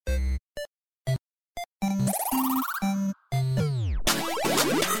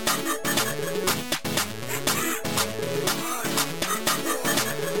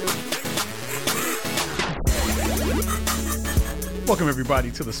Welcome, everybody,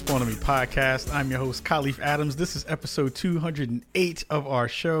 to the Spawn on Me podcast. I'm your host, Khalif Adams. This is episode 208 of our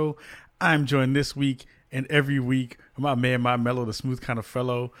show. I'm joined this week and every week by my man, my mellow, the smooth kind of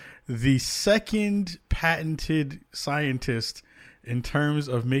fellow, the second patented scientist in terms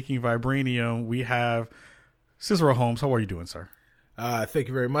of making vibranium. We have Cicero Holmes. How are you doing, sir? Thank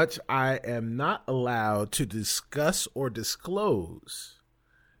you very much. I am not allowed to discuss or disclose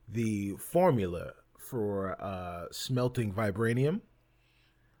the formula for smelting vibranium.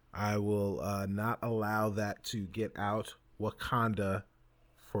 I will not allow that to get out. Wakanda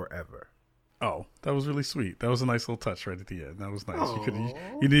forever. Oh, that was really sweet. That was a nice little touch right at the end. That was nice. You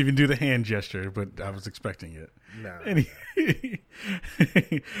didn't even do the hand gesture, but I was expecting it. No.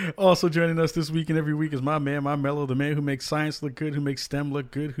 Also joining us this week and every week is my man, my mellow, the man who makes science look good, who makes STEM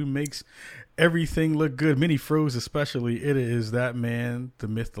look good, who makes everything look good. Mini Froze especially. It is that man, the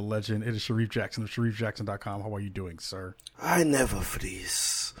myth, the legend. It is Sharif Jackson of SharifJackson.com. How are you doing, sir? I never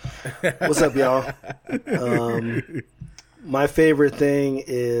freeze. What's up, y'all? My favorite thing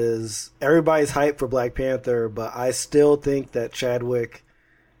is everybody's hyped for Black Panther, but I still think that Chadwick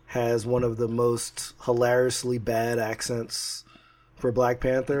has one of the most hilariously bad accents for Black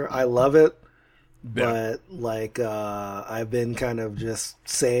Panther. I love it, but I've been kind of just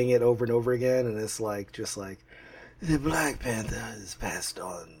saying it over and over again, and it's just like the Black Panther is passed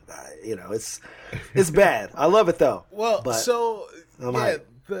on by, it's bad. I love it though. Well, but so I'm yeah. hyped.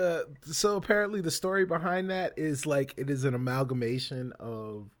 So apparently the story behind that is it is an amalgamation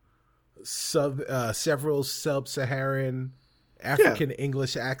of several sub-Saharan African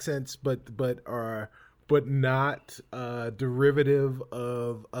English accents, but not derivative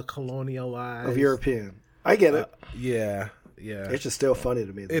of a colonialized of European. I get it. Yeah. It's just still funny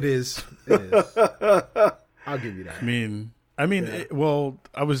to me, though. It is. I'll give you that. I mean,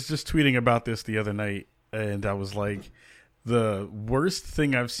 I was just tweeting about this the other night, and I was like, the worst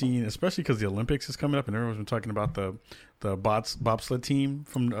thing I've seen, especially because the Olympics is coming up, and everyone's been talking about the bobsled team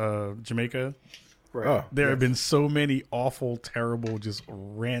from Jamaica. Right. Oh, there have been so many awful, terrible, just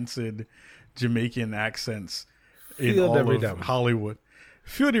rancid Jamaican accents in all of Hollywood.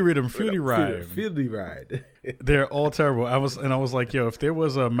 Fieldy rhythm, fieldy ride. Fieldy ride. They're all terrible. I was like, yo, if there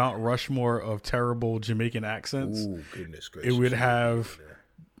was a Mount Rushmore of terrible Jamaican accents, ooh, goodness gracious, it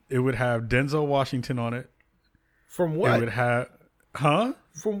would have Denzel Washington on it. From what? It would have, huh?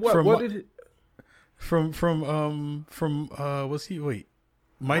 From what? What did it? Was he? Wait,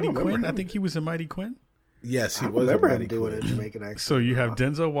 Mighty Quinn. I think he was in Mighty Quinn. Yes, he I was. remember him doing a Jamaican accent. So you have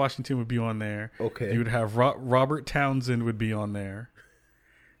Denzel Washington would be on there. Okay. You would have Robert Townsend would be on there.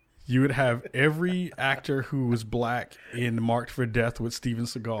 You would have every actor who was black in Marked for Death with Steven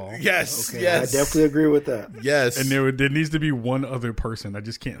Seagal. Yes, Okay, yes. I definitely agree with that. Yes. And there needs to be one other person. I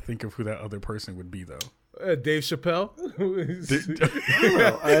just can't think of who that other person would be, though. Dave Chappelle.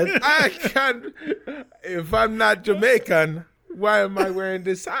 I I can't. If I'm not Jamaican, why am I wearing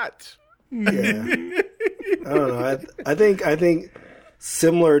this hat? Yeah. I don't know. I think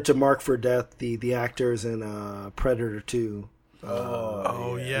similar to Mark for Death, the actors in Predator 2.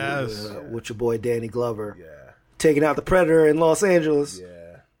 Yes. With your boy Danny Glover. Yeah. Taking out the Predator in Los Angeles. Yeah.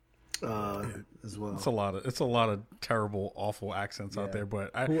 As well. It's a lot of terrible, awful accents out there.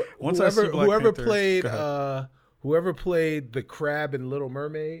 But whoever played the crab in Little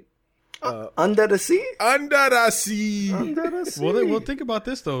Mermaid. Under the Sea? Under the Sea. Under the Sea. Well, think about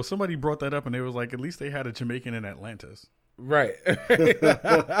this though. Somebody brought that up, and they was like, at least they had a Jamaican in Atlantis. Right.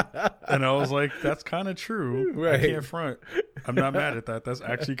 And I was like, that's kind of true. Right. I can't front. I'm not mad at that. That's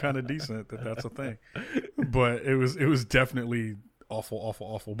actually kind of decent that's a thing. But it was definitely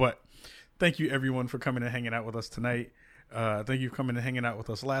awful. But thank you everyone for coming and hanging out with us tonight. Thank you for coming and hanging out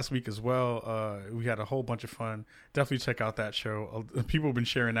with us last week as well. We had a whole bunch of fun. Definitely check out that show. People have been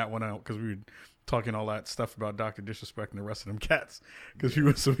sharing that one out because we were talking all that stuff about Dr. Disrespect and the rest of them cats. Because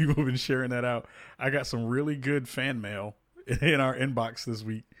some people have been sharing that out. I got some really good fan mail in our inbox this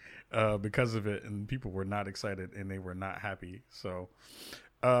week because of it, and people were not excited and they were not happy. So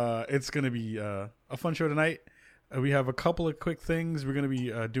it's going to be a fun show tonight. We have a couple of quick things. We're going to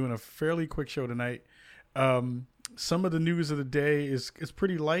be doing a fairly quick show tonight. Some of the news of the day is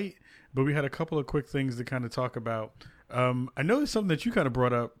pretty light, but we had a couple of quick things to kind of talk about. I know it's something that you kind of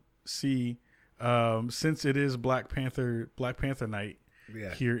brought up, since it is Black Panther night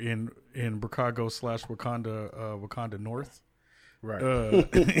here in Chicago / Wakanda North. Right.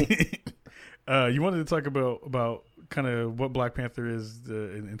 You wanted to talk about kind of what Black Panther is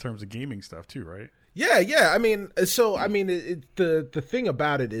in terms of gaming stuff too, right? Yeah. I mean, the thing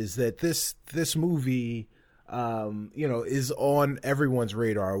about it is that this movie is on everyone's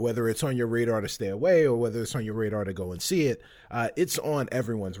radar, whether it's on your radar to stay away or whether it's on your radar to go and see it. It's on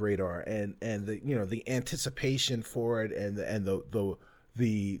everyone's radar, and the anticipation for it and the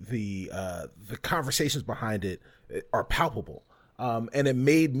conversations behind it are palpable. And it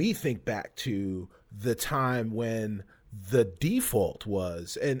made me think back to the time when the default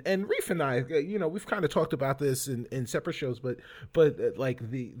was, and Reef and I, we've kind of talked about this in separate shows, but like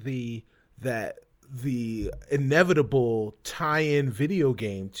the inevitable tie-in video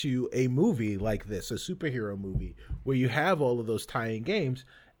game to a movie like this, a superhero movie, where you have all of those tie-in games,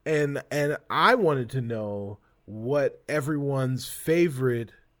 and I wanted to know what everyone's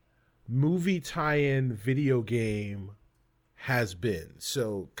favorite movie tie-in video game has been.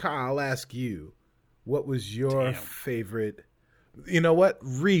 So, Kyle, I'll ask you, what was your favorite? You know what,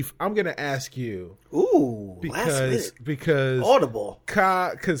 Reef? I'm gonna ask you. Ooh, because Audible.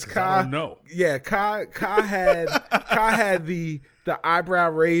 Ka had the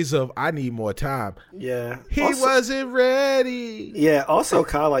eyebrow raise of I need more time. Yeah, he wasn't ready. Yeah. Also,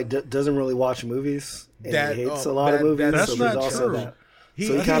 Kyle doesn't really watch movies. And he hates a lot of movies. That's not true.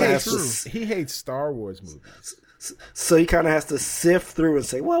 He hates Star Wars movies. So he kind of has to sift through and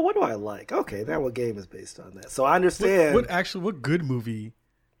say, well, what do I like? Okay, now what game is based on that? So I understand. What good movie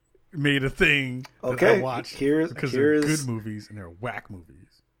made a thing that I watched? Because they're good movies and they're whack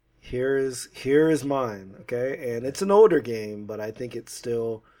movies. Here is mine, okay? And it's an older game, but I think it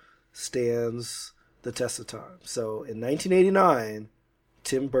still stands the test of time. So in 1989,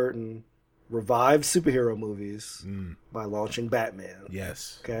 Tim Burton revived superhero movies by launching Batman.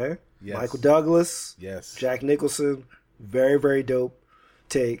 Yes. Okay? Yes. Michael Douglas. Yes. Jack Nicholson. Very, very dope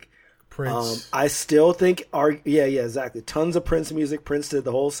take. Prince. I still think, exactly. Tons of Prince music. Prince did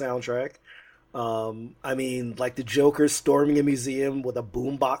the whole soundtrack. I mean, like the Joker storming a museum with a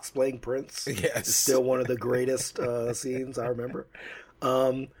boombox playing Prince. Yes. Is still one of the greatest scenes I remember.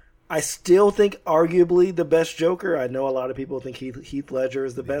 I still think arguably the best Joker. I know a lot of people think Heath Ledger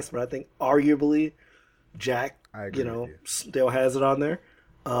is the best, but I think arguably Jack, still has it on there.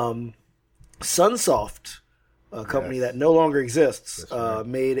 Sunsoft, a company that no longer exists,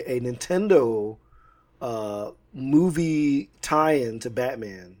 made a Nintendo movie tie-in to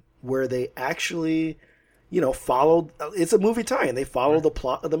Batman where they actually, followed. It's a movie tie-in. They followed the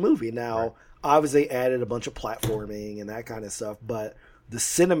plot of the movie. Now, obviously, they added a bunch of platforming and that kind of stuff, but the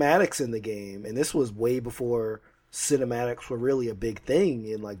cinematics in the game, and this was way before cinematics were really a big thing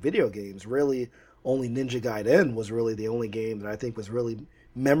in like video games. Really, only Ninja Gaiden was really the only game that I think was really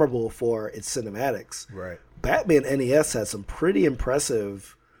memorable for its cinematics. Right. Batman NES had some pretty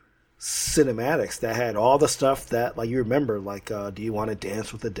impressive cinematics that had all the stuff that, like, you remember, like, Do You Want to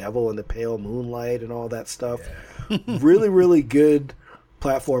Dance with the Devil in the Pale Moonlight and all that stuff. Yeah. Really, really good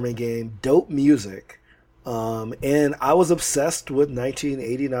platforming game. Dope music. And I was obsessed with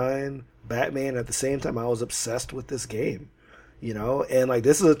 1989 Batman. At the same time, I was obsessed with this game. And like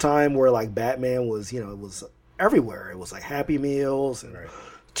this is a time where like Batman was, it was everywhere. It was like Happy Meals and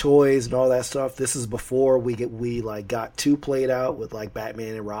toys and all that stuff. This is before we got two played out with like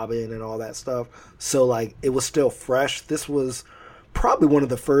Batman and Robin and all that stuff. So like it was still fresh. This was probably one of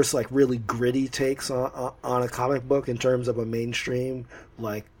the first like really gritty takes on a comic book in terms of a mainstream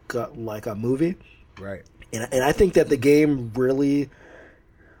like a movie. Right. And I think that the game really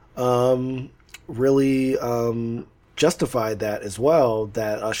justified that as well.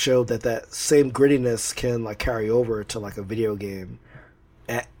 That showed that same grittiness can like carry over to like a video game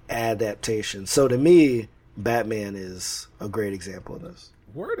adaptation. So to me, Batman is a great example of this.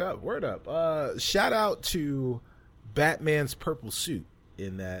 Word up. Shout out to Batman's purple suit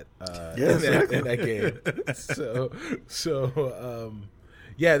in that in that game. So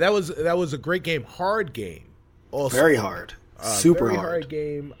that was a great game. Hard game. Also. Very hard. Super very hard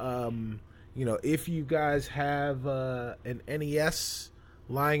game. If you guys have an NES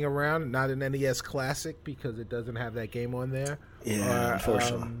lying around, not an NES Classic because it doesn't have that game on there. Yeah,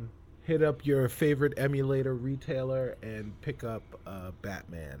 unfortunately. Hit up your favorite emulator retailer and pick up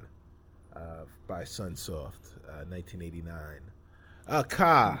Batman by Sunsoft, 1989.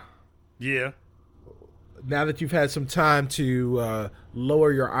 Ka. Yeah. Now that you've had some time to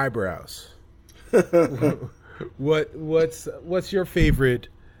lower your eyebrows, what's your favorite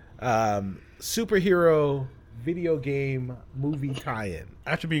superhero video game movie tie-in?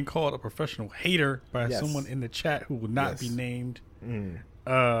 After being called a professional hater by someone in the chat who will not be named,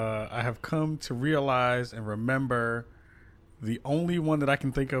 I have come to realize and remember the only one that I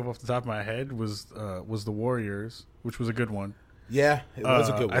can think of off the top of my head was the Warriors, which was a good one. Yeah, it was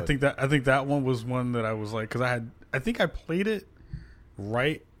a good one. I think that one was one that I was like, because I think I played it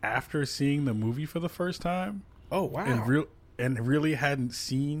right after seeing the movie for the first time. Oh wow! And really hadn't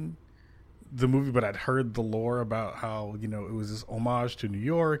seen the movie, but I'd heard the lore about how it was this homage to New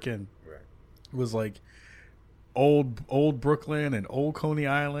York, and it was like old Brooklyn and old Coney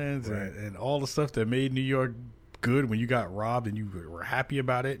Island, and all the stuff that made New York good when you got robbed and you were happy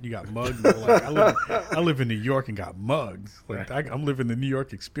about it. You got mugged. And like, I live in New York and got mugged. Like I'm living the New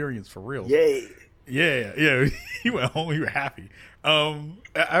York experience for real. Yay! Yeah. You went home. You were happy.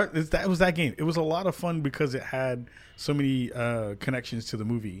 That was that game. It was a lot of fun because it had so many connections to the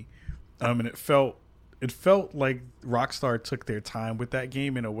movie, and it felt like Rockstar took their time with that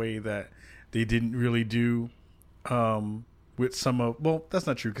game in a way that they didn't really do with some of. Well, that's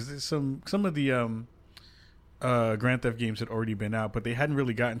not true because some of the Grand Theft games had already been out, but they hadn't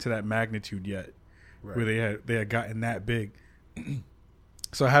really gotten to that magnitude yet, where they had gotten that big.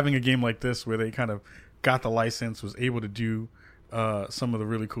 So having a game like this where they kind of got the license, was able to do some of the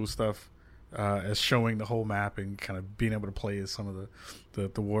really cool stuff as showing the whole map and kind of being able to play as some of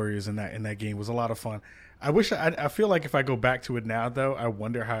the warriors in that game was a lot of fun. I feel like if I go back to it now though, I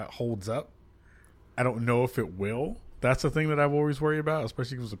wonder how it holds up. I don't know if it will. That's the thing that I've always worried about,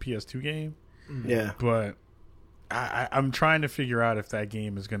 especially if it was a PS2 game. Yeah. But I'm trying to figure out if that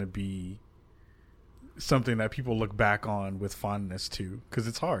game is going to be something that people look back on with fondness too, because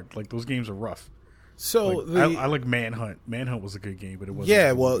it's hard. Like those games are rough. So I like Manhunt. Manhunt was a good game, but it wasn't.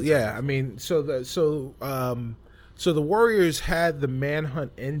 Yeah, well, yeah. I mean, so the Warriors had the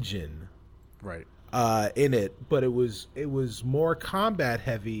Manhunt engine, right, in it, but it was more combat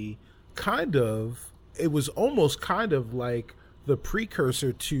heavy. Kind of, it was almost kind of like the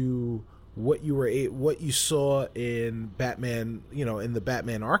precursor to what you saw in Batman, in the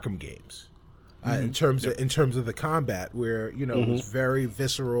Batman Arkham games. In terms of the combat, where it was very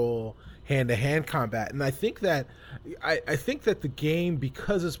visceral, hand-to-hand combat, and I think that the game,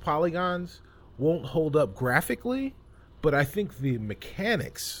 because it's polygons, won't hold up graphically, but I think the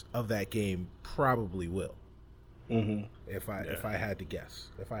mechanics of that game probably will. If I had to guess,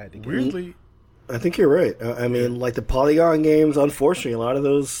 weirdly, I think you're right. I mean, like the polygon games, unfortunately, a lot of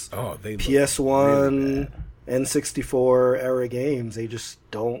those PS1, really N64 era games, they just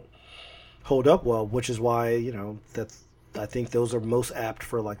don't hold up well, which is why I think those are most apt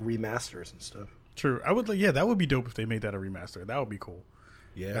for like remasters and stuff. True. I would that would be dope if they made that a remaster. That would be cool.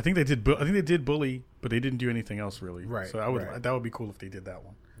 Yeah. I think they did Bully, but they didn't do anything else really. Right. So that would be cool if they did that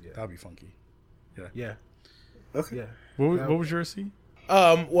one. Yeah. That would be funky. Yeah. Yeah. Okay. Yeah. What was your C?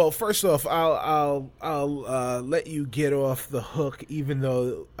 Well, first off, I'll let you get off the hook, even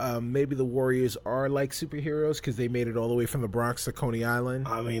though maybe the Warriors are like superheroes because they made it all the way from the Bronx to Coney Island.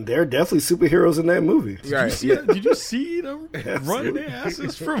 I mean, they're definitely superheroes in that movie. Did you see them run their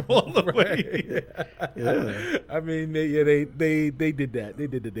asses from all the way? Yeah. I mean, they did that. They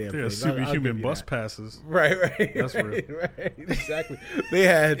did the damn thing. Superhuman bus passes. Right. That's real. Right. Exactly. They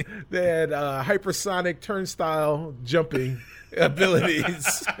had hypersonic turnstile jumping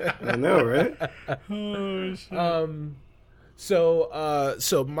abilities. I know, right? Oh, shit.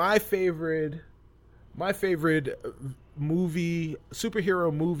 So my favorite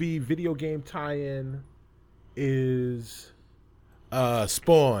superhero movie video game tie-in is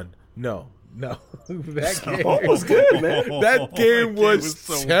Spawn. No. That game was good, man. That game was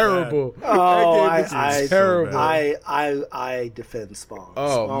so terrible. bad. Oh, that game was terrible. I defend Spawn.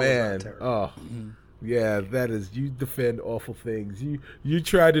 Oh Spawn man. Oh. Yeah, that is, you defend awful things. You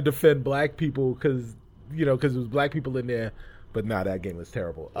try to defend black people because it was black people in there, but that game was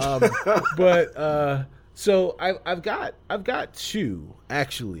terrible. So I've got two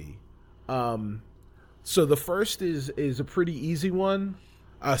actually. So the first is a pretty easy one.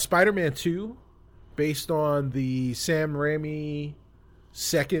 Spider-Man 2, based on the Sam Raimi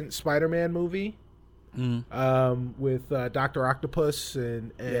second Spider-Man movie, with Dr. Octopus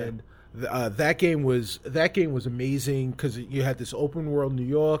and. Yeah. That game was amazing because you had this open world New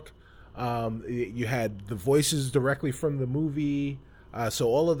York. You had the voices directly from the movie, so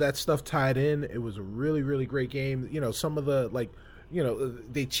all of that stuff tied in. It was a really, really great game. Some of the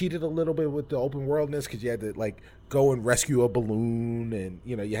they cheated a little bit with the open worldness because you had to go and rescue a balloon, and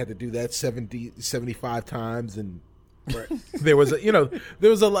you had to do that 75 times, and right. there was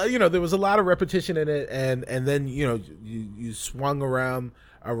a lot of repetition in it, and then you swung around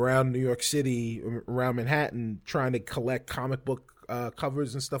New York City, around Manhattan, trying to collect comic book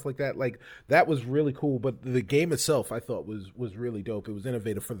covers and stuff like that. That was really cool. But the game itself, I thought, was really dope. It was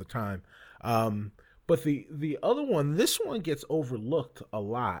innovative for the time. But the other one, this one gets overlooked a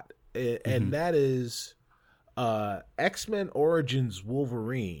lot, and that is X-Men Origins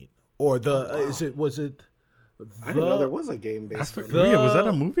Wolverine, or was it I didn't know there was a game based on Rhea, was that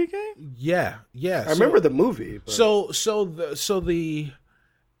a movie game? Yeah. I remember the movie. But... So the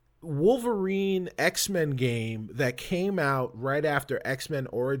Wolverine X-Men game that came out right after X-Men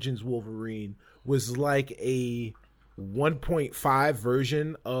Origins Wolverine was like a 1.5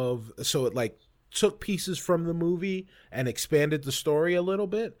 version of, so it like took pieces from the movie and expanded the story a little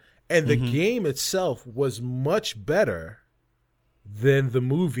bit, and the game itself was much better than the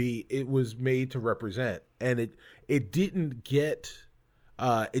movie it was made to represent, and it didn't get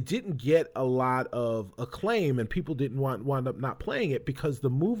a lot of acclaim, and people didn't wind up not playing it because the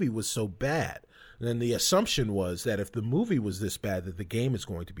movie was so bad. And then the assumption was that if the movie was this bad, that the game is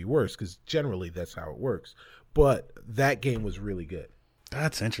going to be worse, because generally that's how it works. But that game was really good.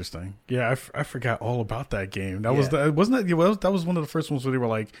 That's interesting. Yeah, I forgot all about that game. That was wasn't that that was one of the first ones where they were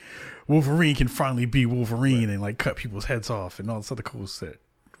like, Wolverine can finally be Wolverine and like cut people's heads off and all this other cool shit.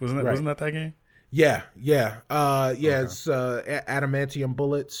 Wasn't that game? Yeah. It's adamantium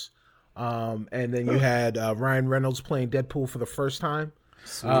bullets, and then you had Ryan Reynolds playing Deadpool for the first time.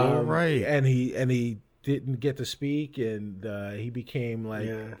 Right, and he didn't get to speak, and he became like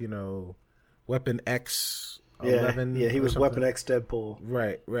Weapon X. 11 he was something. Weapon X Deadpool.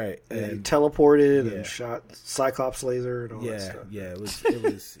 Right. And he teleported and shot Cyclops laser and all that stuff.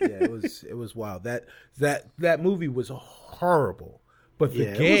 It was wild. That movie was horrible, but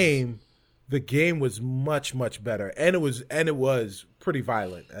the game was much, much better, and it was pretty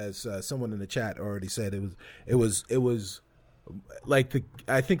violent, as someone in the chat already said. It was like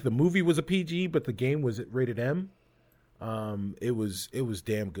I think the movie was a PG, but the game was rated M. It was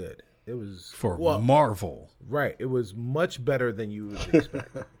damn good. It was Marvel, right? It was much better than you would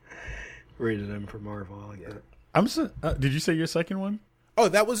expect. Rated M for Marvel. I like that. Did you say your second one? Oh,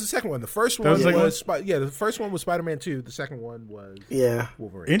 that was the second one. The first one was the first one was Spider-Man 2. The second one was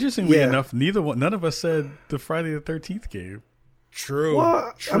Wolverine. Interestingly enough, none of us said the Friday the 13th game. True.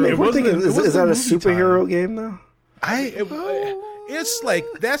 Well, I mean, we're thinking, is that a superhero game though? It's like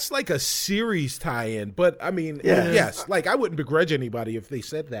that's like a series tie-in, but I mean, yes, like I wouldn't begrudge anybody if they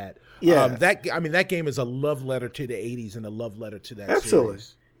said that. Yeah, that game is a love letter to the '80s and a love letter to that. Absolutely.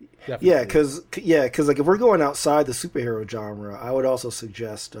 Series. Definitely. Because like if we're going outside the superhero genre, I would also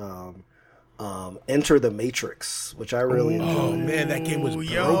suggest Enter the Matrix, which I really enjoyed. Oh man, that game was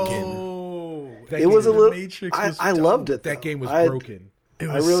broken. It was a little. I loved it. That game was broken. It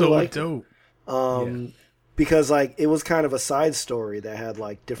was really dope. Because like it was kind of a side story that had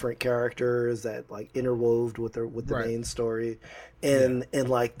like different characters that like interwoved with the main story, and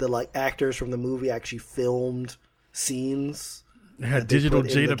like the actors from the movie actually filmed scenes. It had digital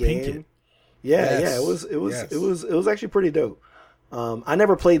Jada Pinkett. It was actually pretty dope. I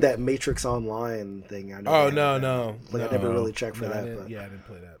never played that Matrix Online thing. I never really checked for that. I didn't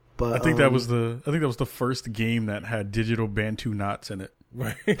play that. But I think that was the first game that had digital Bantu knots in it.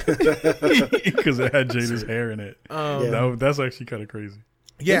 Right, because it had Jada's hair in it. That's actually kind of crazy.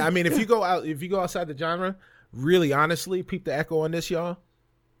 Yeah, I mean, if you go outside the genre, really, honestly, peep the echo on this, y'all.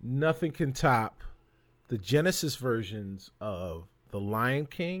 Nothing can top the Genesis versions of The Lion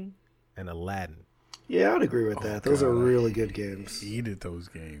King and Aladdin. Yeah, I'd agree with that. Those are really good games. I hated those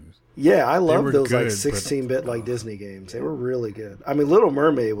games. Yeah, I love those good, like 16-bit like Disney games. They were really good. I mean, Little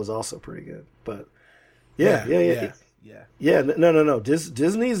Mermaid was also pretty good, but yeah. No.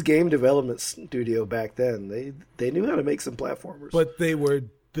 Disney's game development studio back then, they knew how to make some platformers. But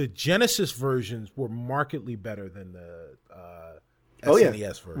the Genesis versions were markedly better than the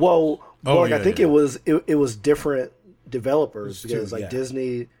SNES versions. I think it was different developers because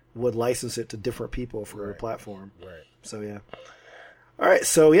Disney would license it to different people for a platform. Right. So yeah. All right.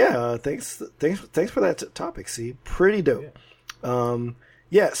 So thanks for that topic. See, pretty dope.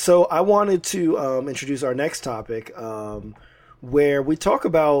 So I wanted to introduce our next topic, where we talk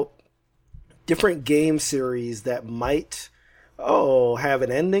about different game series that might have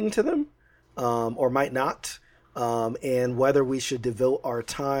an ending to them, or might not, and whether we should devote our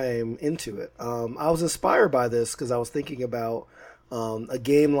time into it. I was inspired by this because I was thinking about a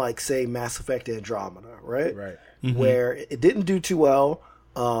game like, say, Mass Effect Andromeda, right? Right. Mm-hmm. Where it didn't do too well.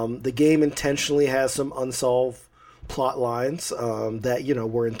 The game intentionally has some unsolved plot lines that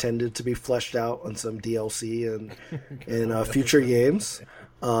were intended to be fleshed out on some DLC and in future games,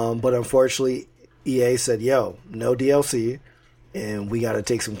 but unfortunately EA said, no DLC, and we got to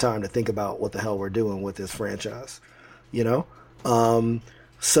take some time to think about what the hell we're doing with this franchise,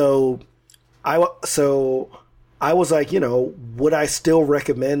 so I was like, would I still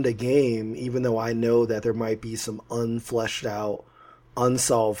recommend a game even though I know that there might be some unfleshed out,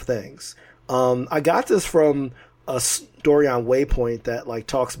 unsolved things? I got this from a story on Waypoint that like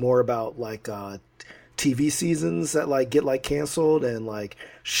talks more about like TV seasons that like get like canceled, and like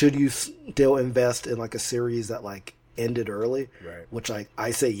should you still invest in like a series that like ended early? Right. Which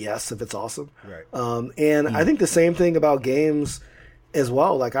I say yes if it's awesome. Right. And I think the same thing about games as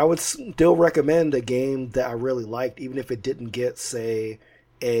well. Like I would still recommend a game that I really liked, even if it didn't get, say,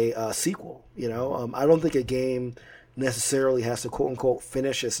 a sequel. You know, I don't think a game necessarily has to quote unquote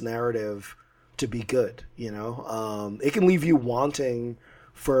finish its narrative to be good. You know, it can leave you wanting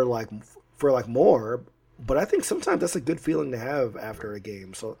for like more, but I think sometimes that's a good feeling to have after a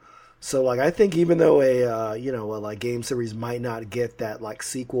game. So like I think even though a like game series might not get that like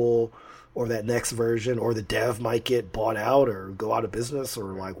sequel or that next version, or the dev might get bought out or go out of business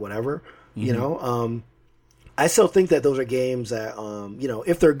or like whatever, you know, I still think that those are games that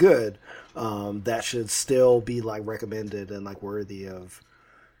if they're good, that should still be like recommended and like worthy of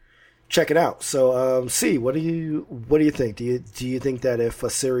check it out. So C, what do you think? Do you think that if a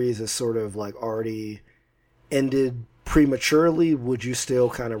series is sort of like already ended prematurely, would you still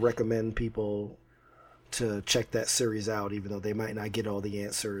kind of recommend people to check that series out, even though they might not get all the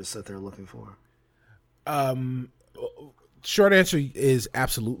answers that they're looking for? Short answer is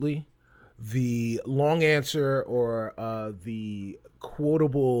absolutely. The long answer, or the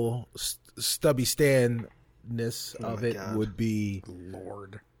quotable stubby standness of it, would be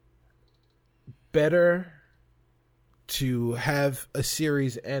Lord. Better to have a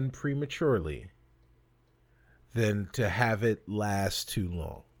series end prematurely than to have it last too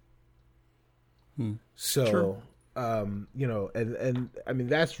long. So, Sure. And I mean,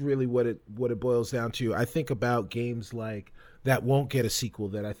 that's really what it boils down to. I think about games like that won't get a sequel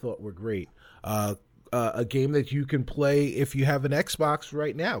that I thought were great. A game that you can play if you have an Xbox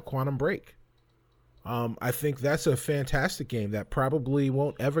right now, Quantum Break. I think that's a fantastic game that probably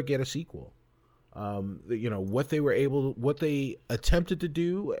won't ever get a sequel. What they attempted to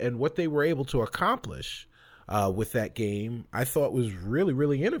do and what they were able to accomplish with that game, I thought was really,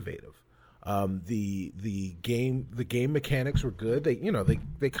 really innovative. The game mechanics were good.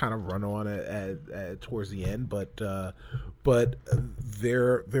 They kind of run on it towards the end, but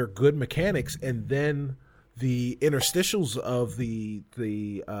they're good mechanics. And then the interstitials of the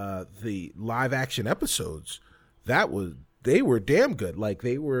live action episodes, they were damn good. Like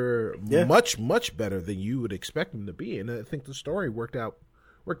they were much better than you would expect them to be. And I think the story worked out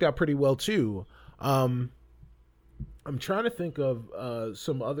pretty well too. I'm trying to think of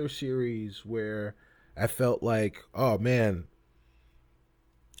some other series where I felt like, oh man,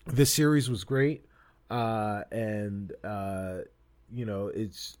 this series was great, and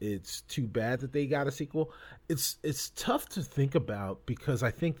it's too bad that they got a sequel. It's tough to think about because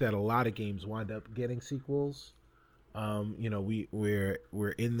I think that a lot of games wind up getting sequels. We're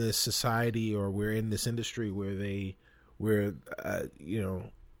in this society, or we're in this industry where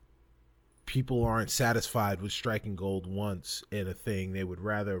people aren't satisfied with striking gold once in a thing. They would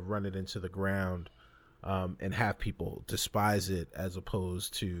rather run it into the ground and have people despise it as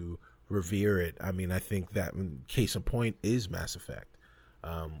opposed to revere it. I mean, I think that case in point is Mass Effect,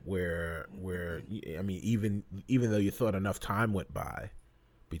 where I mean, even though you thought enough time went by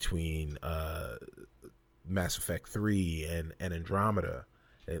between Mass Effect 3 and Andromeda,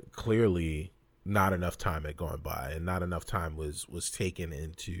 clearly not enough time had gone by, and not enough time was taken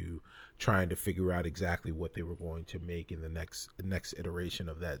into trying to figure out exactly what they were going to make in the next iteration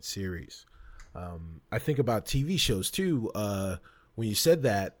of that series. I think about TV shows too. When you said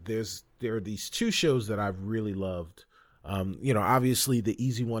that, there are these two shows that I've really loved. Obviously the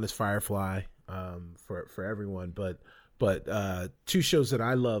easy one is Firefly for everyone, but two shows that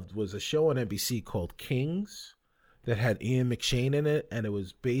I loved was a show on NBC called Kings that had Ian McShane in it, and it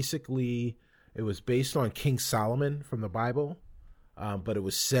was based on King Solomon from the Bible, but it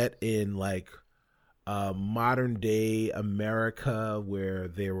was set in like modern day America where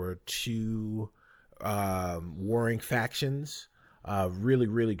there were two warring factions. Really,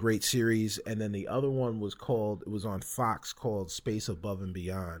 really great series. And then the other one was on Fox, called Space Above and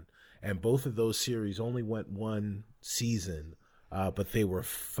Beyond. And both of those series only went one season, but they were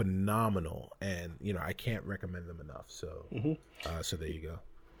phenomenal. And, I can't recommend them enough. So, so there you go.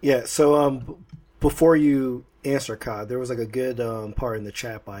 Yeah, so before you answer, Kai, there was like a good part in the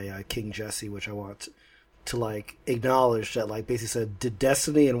chat by King Jesse, which I want to like acknowledge, that like basically said, did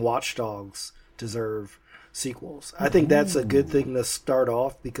Destiny and Watch Dogs deserve sequels? I think that's a good thing to start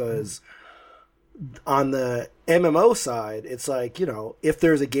off, because on the MMO side, it's like, if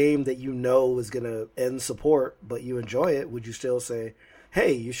there's a game that is going to end support, but you enjoy it, would you still say,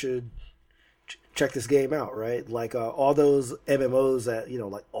 hey, you should check this game out, right? Like all those MMOs that,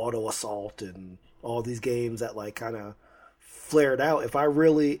 like Auto Assault and all these games that like kind of flared out, if I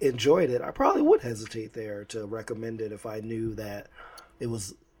really enjoyed it, I probably would hesitate there to recommend it if I knew that it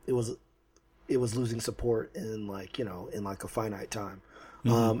was losing support in like a finite time.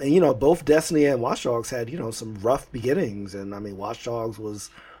 And both Destiny and Watch Dogs had some rough beginnings, and I mean Watch Dogs was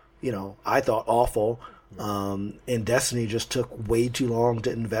I thought awful, and Destiny just took way too long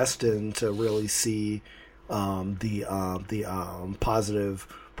to invest in to really see the positive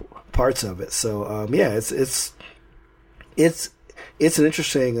parts of it. So it's an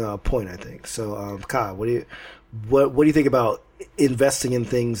interesting point, I think. So Kyle, what do you think about investing in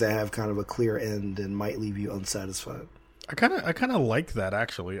things that have kind of a clear end and might leave you unsatisfied? I kind of like that,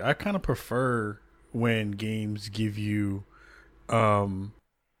 actually. I kind of prefer when games give you an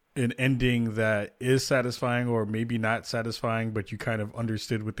ending that is satisfying or maybe not satisfying, but you kind of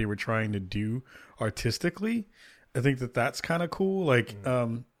understood what they were trying to do artistically. I think that's kind of cool. Like,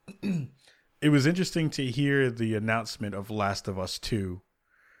 it was interesting to hear the announcement of Last of Us 2,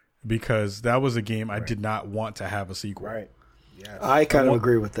 because that was a game I did not want to have a sequel. Right. Yeah. I kind of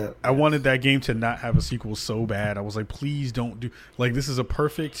agree with that. I wanted that game to not have a sequel so bad. I was like, please don't do, like, this is a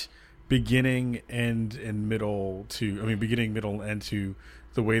perfect beginning, end, and middle to, beginning, middle, and end to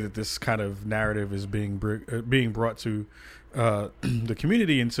the way that this kind of narrative is being brought to the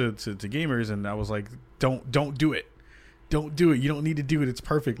community and to gamers. And I was like, don't do it. Don't do it. You don't need to do it. It's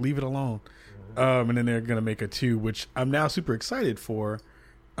perfect. Leave it alone. And then they're going to make a 2, which I'm now super excited for,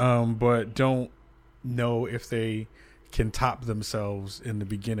 but don't know if they can top themselves in the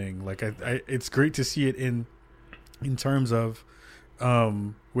beginning. Like, it's great to see it in terms of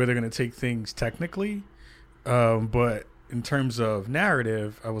where they're going to take things technically, but in terms of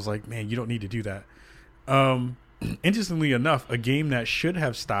narrative, I was like, man, you don't need to do that. Interestingly enough, a game that should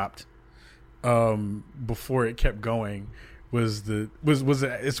have stopped before it kept going was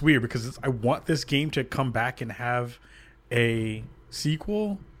it's weird because I want this game to come back and have a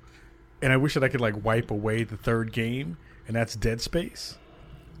sequel, and I wish that I could like wipe away the third game, and that's Dead Space.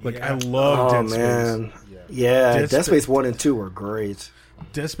 Like, I love Dead Space. Yeah, Dead Space 1 and 2 were great.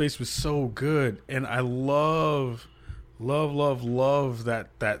 Dead Space was so good, and I love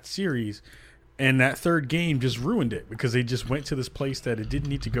that series. And that third game just ruined it because they just went to this place that it didn't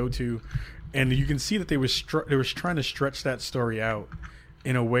need to go to, and you can see that they were trying to stretch that story out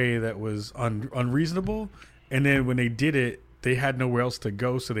in a way that was unreasonable. And then when they did it, they had nowhere else to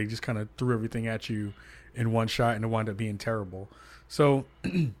go, so they just kind of threw everything at you in one shot, and it wound up being terrible. So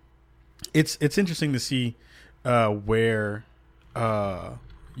it's interesting to see where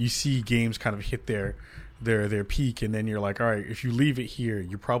you see games kind of hit their peak, and then you're like, all right, if you leave it here,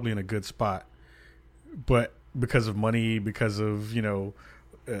 you're probably in a good spot. But because of money, because of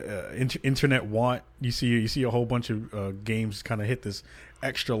internet want, you see a whole bunch of games kind of hit this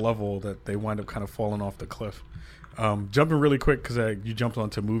extra level that they wind up kind of falling off the cliff. Jumping really quick because you jumped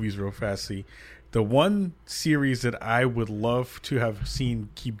onto movies real fast. See, the one series that I would love to have seen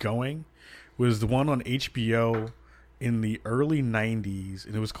keep going was the one on HBO in the early 90s,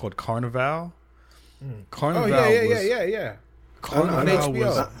 and it was called Carnival. Carnival yeah. Carnival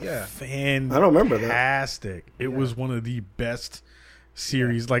was I don't remember that. Fantastic. It was one of the best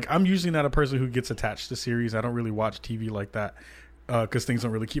series. Like, I'm usually not a person who gets attached to series. I don't really watch TV like that because things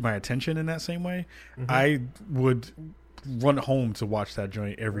don't really keep my attention in that same way. I would run home to watch that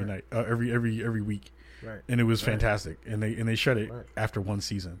joint every night, every week, and it was fantastic. And they shut it after one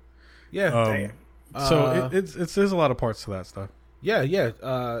season. So it's there's a lot of parts to that stuff.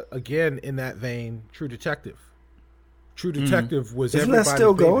 Again, in that vein, True Detective. True Detective was Isn't that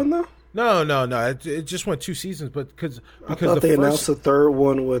still going though? No. It just went 2 seasons, but because I thought they announced a third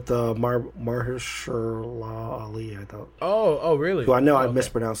one with Mahershala Ali. I thought. Oh, really? Who I know I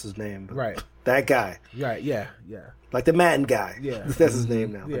mispronounced his name. But right. That guy. Right. Yeah. Like the Madden guy. Yeah. That's his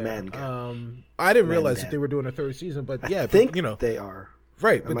name now. The Madden guy. I didn't realize that they were doing a third season, but I think they are.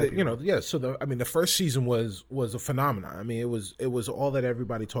 Right, but so the first season was a phenomenon. I mean, it was all that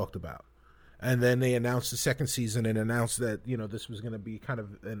everybody talked about, and then they announced the second season and announced that this was going to be kind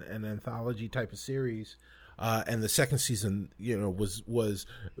of an anthology type of series, and the second season was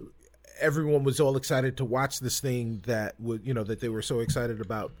everyone was all excited to watch this thing that would that they were so excited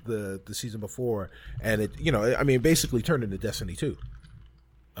about the season before, and it basically turned into Destiny 2.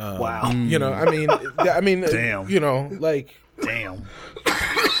 Wow. Damn. Damn.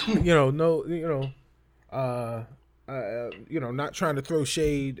 Not trying to throw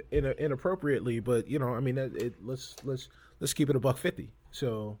shade inappropriately, but let's keep it $150.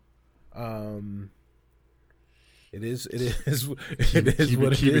 So, it is what it is.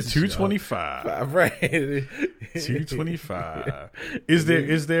 $225, right? $225.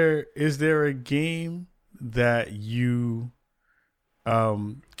 Is there a game that you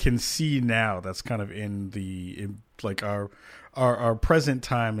can see now that's kind of in like our present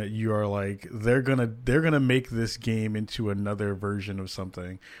time, that you are like, they're gonna make this game into another version of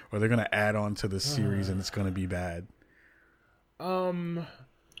something, or they're gonna add on to the series and it's gonna be bad? Well,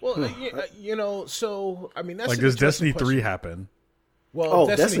 so I mean, that's like, does Destiny 3 happen? Well,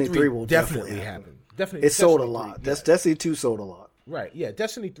 Destiny 3 will definitely happen. Definitely, it sold a lot. Destiny 2 sold a lot. Right. Yeah.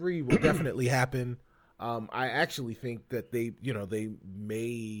 Destiny 3 will definitely happen. I actually think that they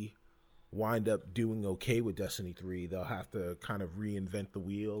may wind up doing okay with Destiny 3. They'll have to kind of reinvent the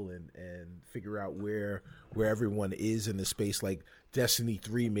wheel and figure out where everyone is in the space. Like, Destiny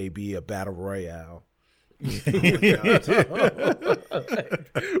 3 may be a battle royale. Who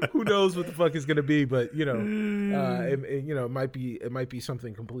knows what the fuck it's gonna be? But it might be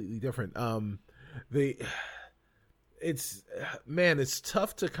something completely different. It's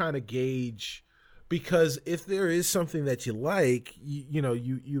tough to kind of gauge, because if there is something that you like,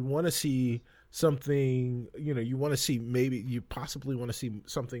 you want to see something. You want to see, maybe you possibly want to see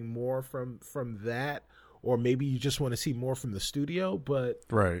something more from that, or maybe you just want to see more from the studio. But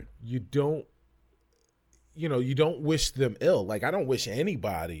right, you don't wish them ill. Like, I don't wish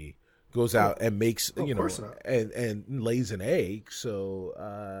anybody goes out and makes, and lays an egg. So,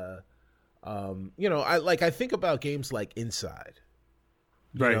 I think about games like Inside,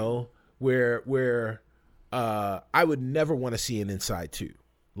 where I would never want to see an Inside 2.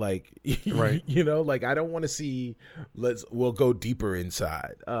 Like, right. Like, I don't want to see, we'll go deeper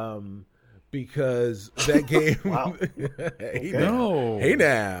inside. Because that game, wow. Hey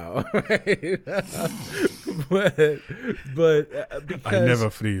now. but because I never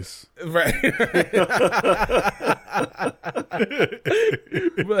freeze. Right.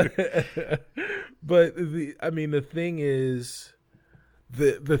 but the thing is,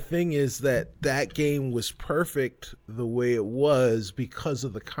 the thing is that game was perfect the way it was because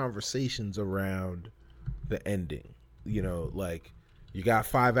of the conversations around the ending. Like, you got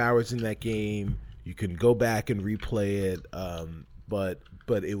 5 hours in that game. You can go back and replay it, but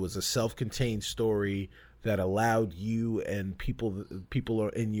it was a self-contained story that allowed you and people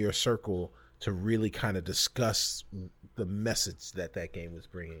in your circle to really kind of discuss the message that game was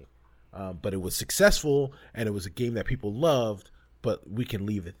bringing. But it was successful, and it was a game that people loved. But we can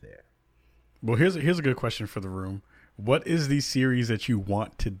leave it there. Well, here's a good question for the room. What is the series that you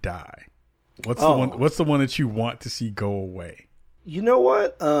want to die? What's the one that you want to see go away? You know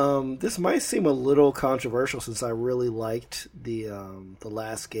what? This might seem a little controversial since I really liked the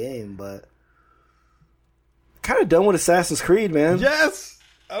last game, but kind of done with Assassin's Creed, man. Yes,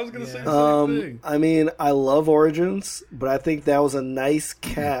 I was gonna say the same thing. I mean, I love Origins, but I think that was a nice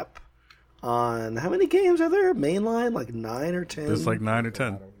cap on how many games are there? Mainline, like 9 or 10. There's like 9 or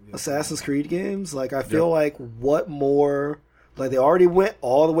 10 Assassin's Creed games. Like, I feel like what more? Like, they already went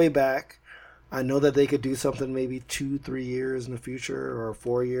all the way back. I know that they could do something maybe 2-3 years in the future or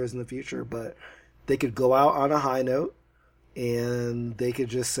 4 years in the future, but they could go out on a high note and they could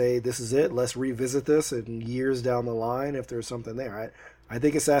just say, this is it. Let's revisit this in years down the line if there's something there. I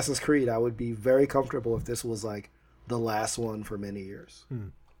think Assassin's Creed, I would be very comfortable if this was like the last one for many years.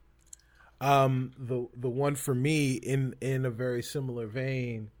 The one for me in a very similar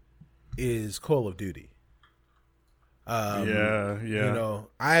vein is Call of Duty. Yeah.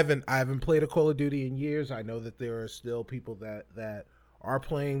 I haven't played a Call of Duty in years. I know that there are still people that are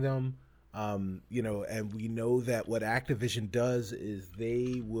playing them. And we know that what Activision does is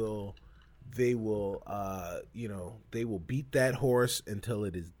they will beat that horse until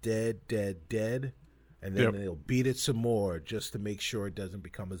it is dead, and then they'll beat it some more just to make sure it doesn't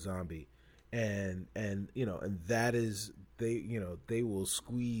become a zombie. And that is, they will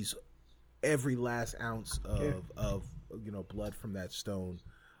squeeze every last ounce of blood from that stone.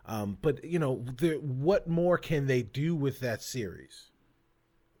 But what more can they do with that series?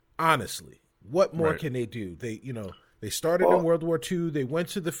 Honestly, what more can they do? They started in World War II. They went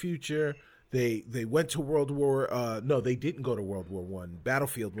to the future. They went to World War. No, they didn't go to World War One.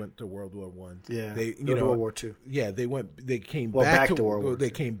 Battlefield went to World War One. Yeah, they World War II. Yeah, they went. They came back to World War II. They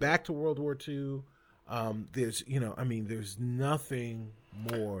came back to World War II. There's there's nothing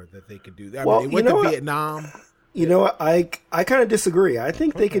more that they could do. They went to Vietnam. I kind of disagree. I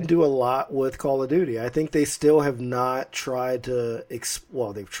think they can do a lot with Call of Duty. I think they still have not tried to.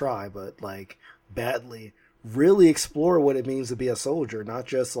 They've tried, but like badly. Really explore what it means to be a soldier, not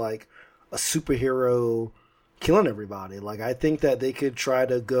just like a superhero killing everybody. Like, I think that they could try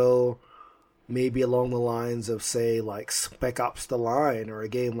to go maybe along the lines of, say, like Spec Ops: The Line or a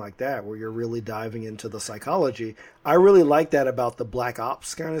game like that, where you're really diving into the psychology. I really like that about the Black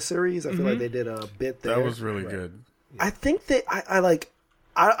Ops kind of series. I feel like they did a bit there. That was really good. I think that I like.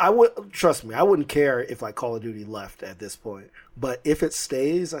 I would trust me. I wouldn't care if like Call of Duty left at this point, but if it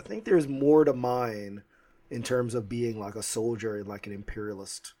stays, I think there's more to mine in terms of being like a soldier in like an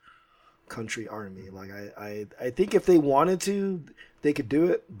imperialist country army. Like I think if they wanted to, they could do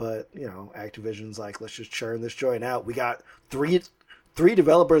it. But you know, Activision's like, let's just churn this joint out. We got three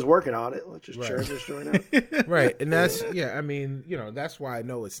developers working on it. Let's just churn this joint out. Right, and that's I mean, you know, that's why I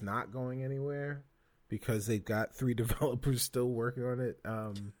know it's not going anywhere. Because they've got 3 developers still working on it.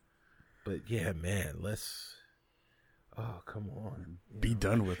 But yeah, man, let's. Oh, come on, be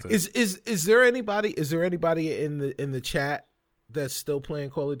done with it. Is there anybody in the chat that's still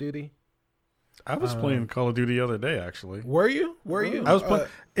playing Call of Duty? I was playing Call of Duty the other day, actually. Were you? I was playing.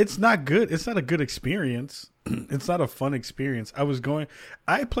 It's not good. It's not a good experience. It's not a fun experience.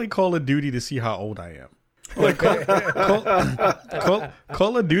 I play Call of Duty to see how old I am. Like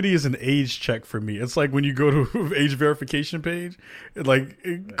Call of Duty is an age check for me. It's like when you go to age verification page,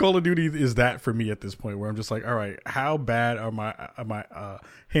 like Call of Duty is that for me at this point, where I'm just like, all right, how bad are my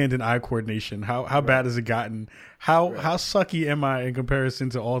hand and eye coordination? How bad has it gotten? How sucky am I in comparison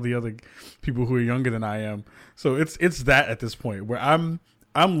to all the other people who are younger than I am? So it's that at this point where I'm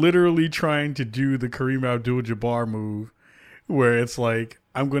literally trying to do the Kareem Abdul-Jabbar move, where it's like,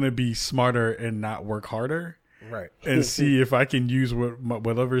 I'm going to be smarter and not work harder. Right. And see if I can use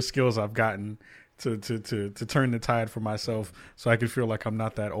whatever skills I've gotten to turn the tide for myself so I can feel like I'm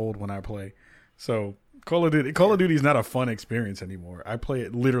not that old when I play. So Call of Duty is not a fun experience anymore. I play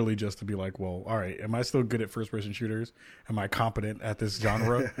it literally just to be like, well, all right, am I still good at first-person shooters? Am I competent at this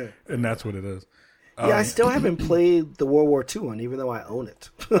genre? And that's what it is. Yeah, I still haven't played the World War II one, even though I own it.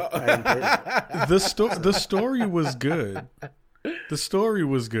 I haven't played it. The story was good. The story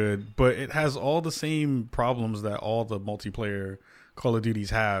was good, but it has all the same problems that all the multiplayer Call of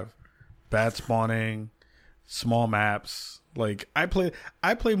Duties have. Bad spawning, small maps. Like I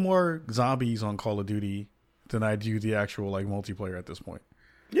play more zombies on Call of Duty than I do the actual like multiplayer at this point.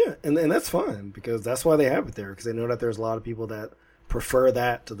 Yeah, and that's fine because that's why they have it there, because they know that there's a lot of people that prefer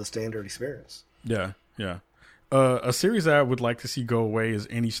that to the standard experience. Yeah. A series that I would like to see go away is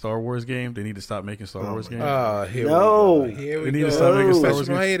any Star Wars game. They need to stop making Star Wars games. Here we go. They need to stop making Star Wars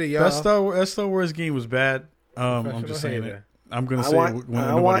games. Hater, that Star Wars game was bad. I'm just saying it. I'm going to say it when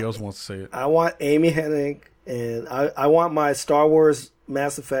nobody else wants to say it. I want Amy Hennig, and I want my Star Wars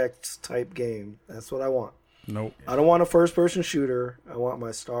Mass Effect type game. That's what I want. Nope. I don't want a first-person shooter. I want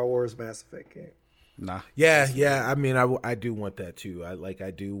my Star Wars Mass Effect game. Nah. Yeah. I mean, I do want that too.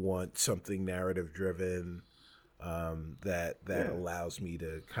 I do want something narrative driven. That allows me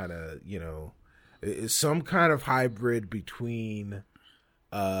to kind of, you know, some kind of hybrid between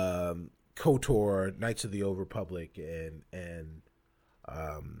KOTOR, Knights of the Old Republic, and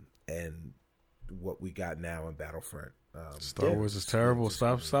what we got now in Battlefront. Star Wars is terrible.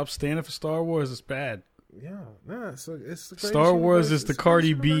 Stop standing for Star Wars. It's bad. Yeah, nah. It's the Star Wars is the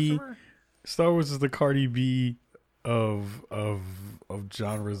Cardi B. Star Wars is the Cardi B of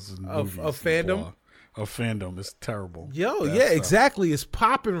genres and movies of fandom. Of fandom. It's terrible. Yo, yeah, stuff. Exactly. It's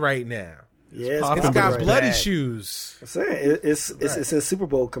popping right now. Yeah, it's got right bloody bad. Shoes. I'm saying it's in Super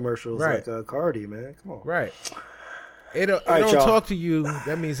Bowl commercials, right. like Cardi, man. Come on, right? It don't talk to you.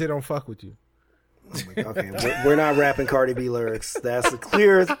 That means they don't fuck with you. Oh my God, okay, we're not rapping Cardi B lyrics. That's a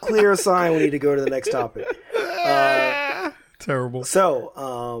clear sign. We need to go to the next topic. Terrible.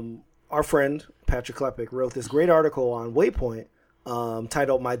 So, our friend Patrick Klepek wrote this great article on Waypoint.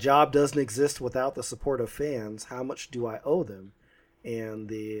 Titled "My Job Doesn't Exist Without the Support of Fans. How much do I owe them?" And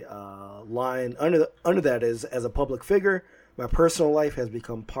the line under that is, "As a public figure, my personal life has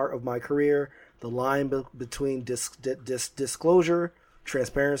become part of my career. The line between disclosure,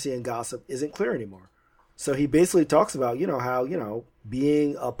 transparency, and gossip isn't clear anymore." So he basically talks about, you know, how, you know,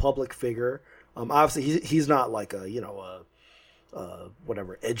 being a public figure. Obviously, he's not like a, you know,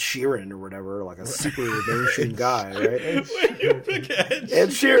 whatever, Ed Sheeran or whatever, like a super mainstream guy, right? Ed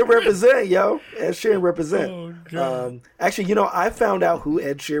Sheeran represent, yo. Ed Sheeran represent. Oh, God. Actually, you know, I found out who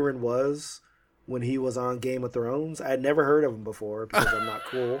Ed Sheeran was when he was on Game of Thrones. I had never heard of him before because I'm not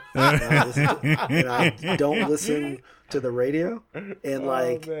cool. And I don't listen to the radio. And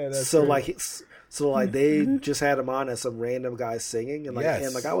like, so like they just had him on as some random guy singing, and like,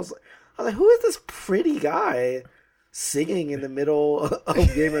 and like I was like, who is this pretty guy singing in the middle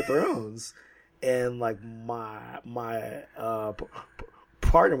of Game of Thrones? And like my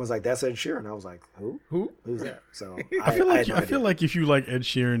partner was like, "That's Ed Sheeran." I was like, who's that? So I feel like if you like Ed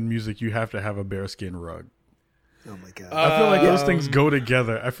Sheeran music, you have to have a bearskin rug. Oh my God. I feel like those things go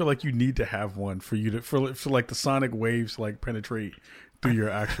together. I feel like you need to have one for you to for like the sonic waves like penetrate through your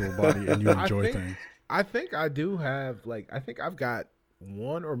actual body and you enjoy things. I think I do have I think I've got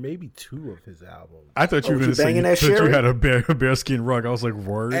one or maybe two of his albums. I thought you were going to say that you had a bearskin rug. I was like,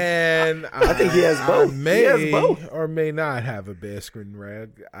 word. And I think he has both. I may or may not have a bearskin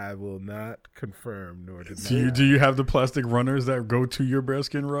rug. I will not confirm nor deny. Do you have the plastic runners that go to your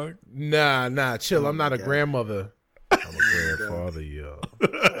bearskin rug? Nah, chill. I'm not a grandmother. I'm a grandfather, yo.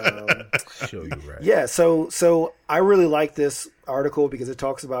 Show you right. Yeah, so I really like this article because it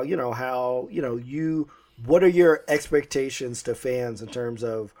talks about, how, what are your expectations to fans in terms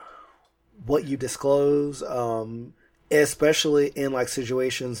of what you disclose, especially in like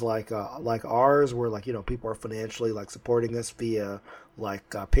situations like ours where people are financially supporting us via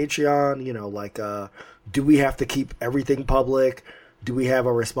Patreon, do we have to keep everything public? Do we have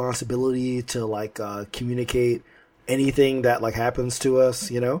a responsibility to communicate anything that happens to us,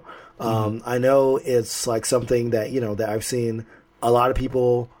 I know it's something that, that I've seen a lot of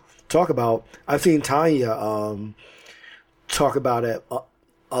people talk about. I've seen Tanya talk about it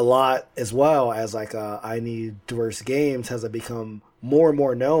a lot as well as I Need Diverse Games has become more and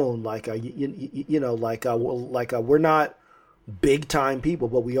more known. We're not big time people,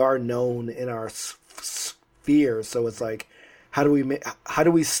 but we are known in our sphere. So it's how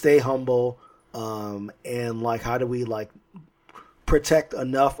do we stay humble, and how do we protect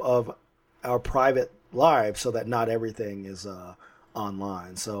enough of our private lives so that not everything is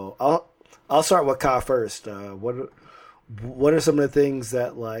online. So I'll start with Ka first. What are some of the things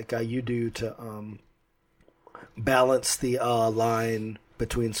that you do to balance the line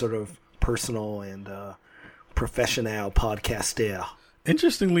between sort of personal and professional podcaster?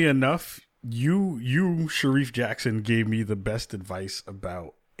 Interestingly enough, you Sharif Jackson gave me the best advice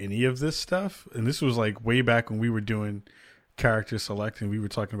about any of this stuff, and this was way back when we were doing character select and we were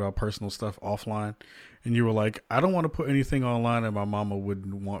talking about personal stuff offline, and you were like, I don't want to put anything online that my mama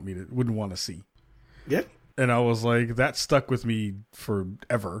wouldn't want to see. Yeah. And I was like, that stuck with me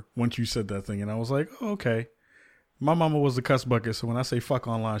forever once you said that thing, and I was like, oh, okay, my mama was a cuss bucket, so when I say fuck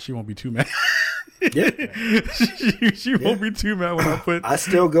online, she won't be too mad. Yeah. she won't be too mad when I put. I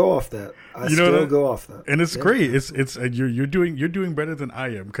still go off that. And it's great. It's you're doing better than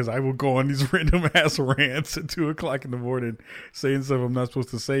I am, because I will go on these random ass rants at 2:00 in the morning saying stuff I'm not supposed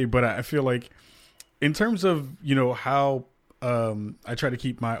to say. But I feel like in terms of how I try to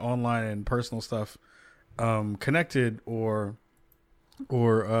keep my online and personal stuff connected, or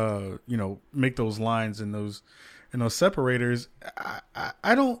make those lines and those separators.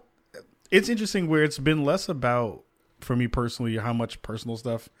 I don't. It's interesting where it's been less about, for me personally, how much personal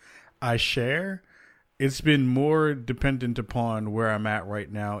stuff I share. It's been more dependent upon where I'm at right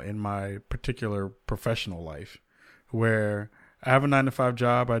now in my particular professional life, where I have a 9-to-5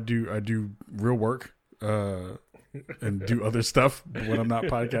 job. I do real work and do other stuff when I'm not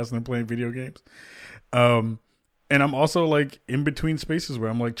podcasting and playing video games. And I'm also in between spaces where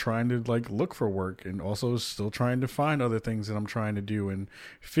I'm trying to look for work, and also still trying to find other things that I'm trying to do and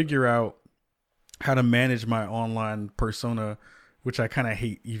figure out how to manage my online persona, which I kind of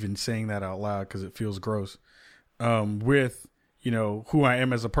hate even saying that out loud because it feels gross, with, who I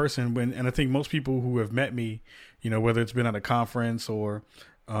am as a person. And I think most people who have met me, whether it's been at a conference or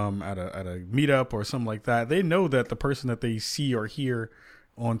at a meetup or something like that, they know that the person that they see or hear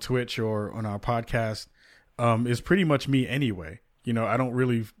on Twitch or on our podcast is pretty much me anyway. I don't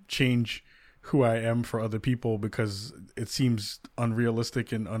really change who I am for other people because it seems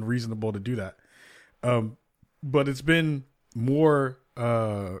unrealistic and unreasonable to do that. But it's been more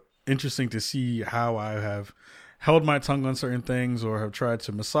interesting to see how I have held my tongue on certain things, or have tried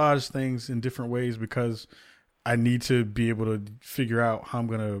to massage things in different ways, because I need to be able to figure out how I'm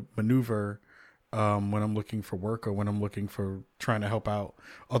going to maneuver when I'm looking for work, or when I'm looking for trying to help out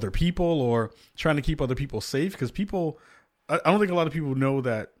other people, or trying to keep other people safe. Because I don't think a lot of people know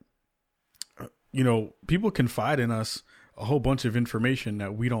that, people confide in us a whole bunch of information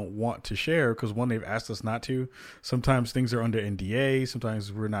that we don't want to share, because one, they've asked us not to. Sometimes things are under NDA.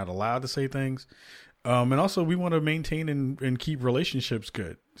 Sometimes we're not allowed to say things. And also we want to maintain and keep relationships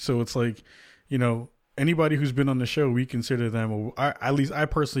good. So it's anybody who's been on the show, we consider them, or at least I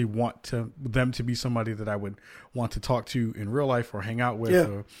personally want them to be somebody that I would want to talk to in real life or hang out with,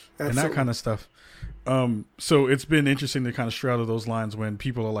 and that kind of stuff. So it's been interesting to kind of straddle those lines when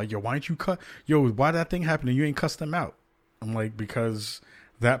people are like, why did that thing happen and you ain't cussed them out? I'm like, because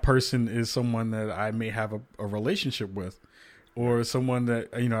that person is someone that I may have a relationship with, or someone that,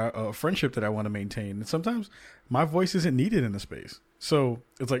 a friendship that I want to maintain. And sometimes my voice isn't needed in the space. So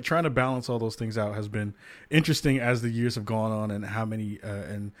it's trying to balance all those things out has been interesting as the years have gone on, and how many,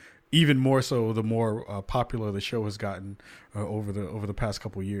 and even more so the more popular the show has gotten over the past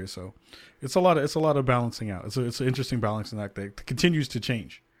couple of years. So it's a lot of balancing out. It's an interesting balancing act that continues to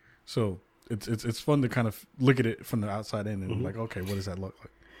change. So it's fun to kind of look at it from the outside in and like, okay, what does that look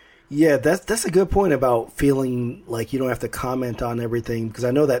like? Yeah, that's a good point about feeling like you don't have to comment on everything, because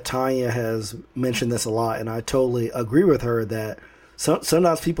I know that Tanya has mentioned this a lot, and I totally agree with her that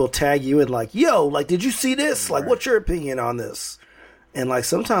sometimes people tag you in like, yo, like, did you see this? Like, what's your opinion on this? And like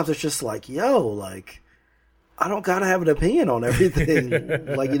sometimes it's just like, yo, like, I don't gotta have an opinion on everything.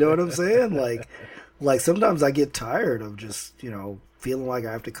 Like, you know what I'm saying? Like sometimes I get tired of just, feeling like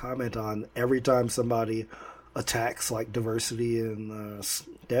I have to comment on every time somebody attacks like diversity and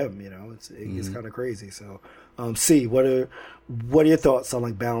STEM. It gets kind of crazy. So, C, what are your thoughts on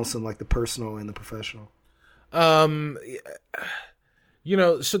like balancing like the personal and the professional? So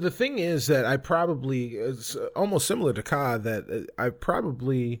the thing is that I probably, it's almost similar to Ka, that I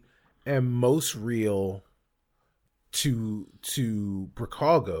probably am most real to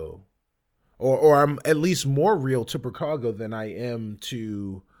Bricago, or I'm at least more real to Bricago than I am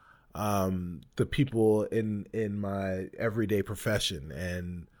to the people in my everyday profession.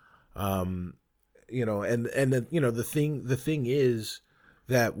 And the thing is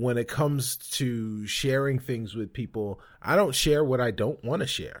that when it comes to sharing things with people, I don't share what I don't want to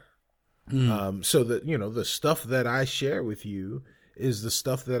share. So that, the stuff that I share with you is the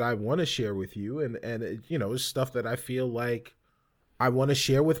stuff that I want to share with you. And it's stuff that I feel like I want to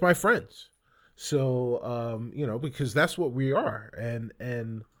share with my friends. So, because that's what we are.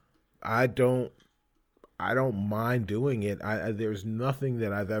 And I don't mind doing it. There's nothing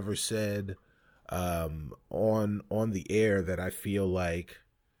that I've ever said on the air that I feel like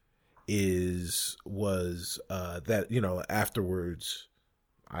was afterwards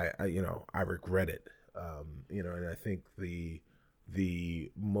I regret it. And I think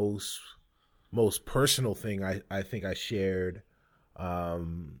the most personal thing I think I shared,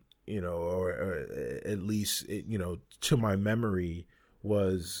 or at least to my memory,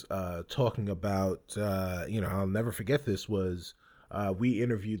 was talking about I'll never forget this, was we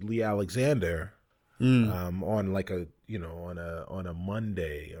interviewed Lee Alexander on like on a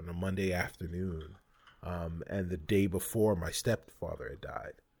Monday afternoon, and the day before my stepfather had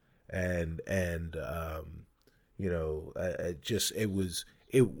died, and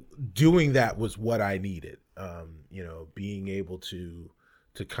doing that was what I needed, being able to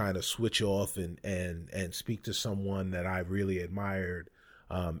kind of switch off and speak to someone that I really admired,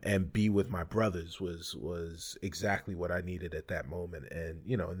 and be with my brothers was exactly what I needed at that moment. And,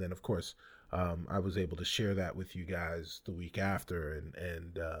 and then of course, I was able to share that with you guys the week after,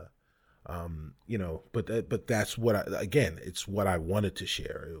 but that's what it's what I wanted to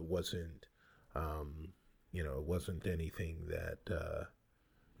share. It wasn't, it wasn't anything that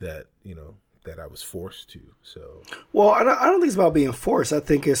I was forced to. So, well, I don't think it's about being forced. I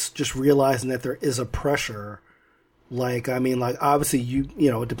think it's just realizing that there is a pressure. Like, obviously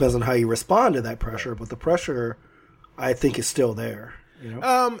it depends on how you respond to that pressure, but the pressure, I think, is still there.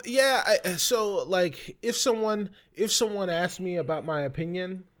 So like if someone asks me about my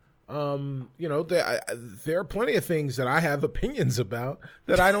opinion, there are plenty of things that I have opinions about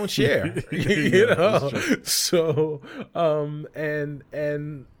that I don't share, So, and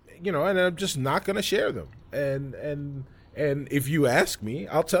I'm just not going to share them. And if you ask me,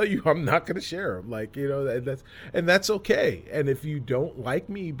 I'll tell you I'm not going to share them. Like, that's okay. And if you don't like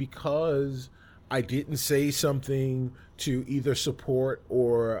me because I didn't say something to either support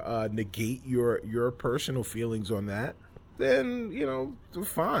or negate your personal feelings on that, then,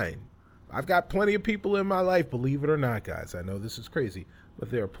 fine. I've got plenty of people in my life, believe it or not, guys. I know this is crazy,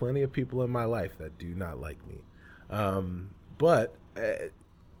 but there are plenty of people in my life that do not like me. But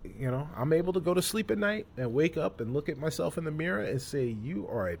I'm able to go to sleep at night and wake up and look at myself in the mirror and say, you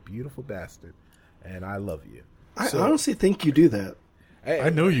are a beautiful bastard, and I love you. I honestly think you do that. I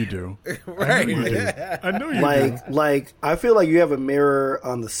know you do. Right. I know you do. Like, I feel like you have a mirror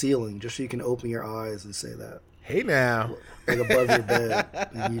on the ceiling just so you can open your eyes and say that. Hey, now. Like above your bed.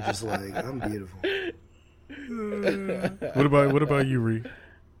 And you just like, I'm beautiful. What about you, Ree?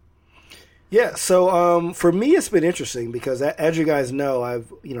 Yeah, so for me, it's been interesting because, as you guys know,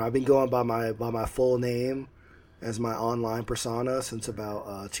 I've been going by my full name as my online persona since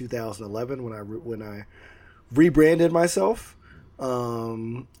about 2011 when I rebranded myself,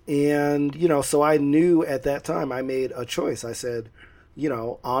 and so I knew at that time I made a choice. I said,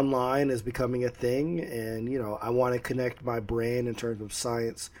 online is becoming a thing, and I want to connect my brand in terms of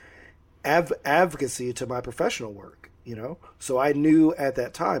science advocacy to my professional work. So I knew at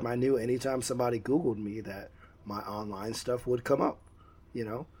that time, anytime somebody Googled me that my online stuff would come up,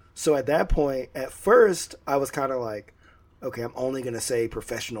 So at that point, at first, I was kind of like, okay, I'm only going to say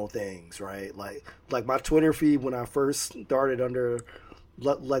professional things, right? Like my Twitter feed when I first started under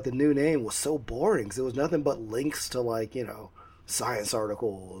like the new name was so boring because it was nothing but links to like, you know, science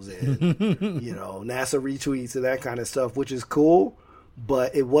articles and, you know, NASA retweets and that kind of stuff, which is cool,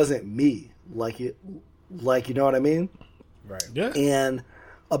 but it wasn't me. Like, you know what I mean? Right. Yeah. And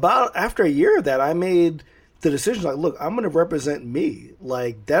about after a year of that, I made the decision like, look, I'm going to represent me.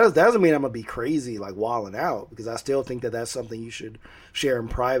 Like that doesn't mean I'm going to be crazy, like wilding out, because I still think that that's something you should share in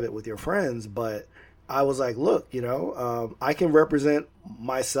private with your friends. But I was like, look, you know, I can represent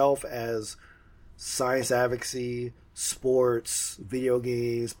myself as science advocacy, sports, video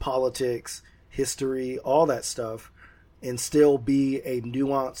games, politics, history, all that stuff, and still be a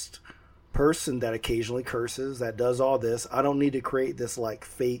nuanced person that occasionally curses, that does all this. I don't need to create this like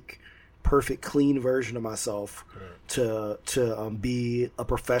fake, perfect, clean version of myself to be a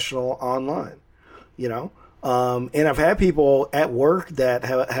professional online, you know? And I've had people at work that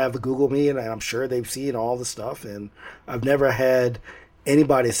have Googled me, and I'm sure they've seen all the stuff, and I've never had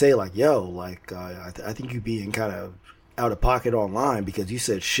anybody say like, yo, like, I think you being kind of out of pocket online because you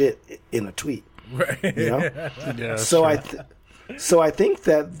said shit in a tweet. Right. You know? Yeah. So So I think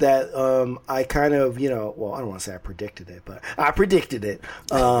that I kind of, you know, well, I don't want to say I predicted it, but I predicted it.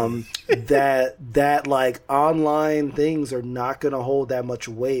 That like online things are not going to hold that much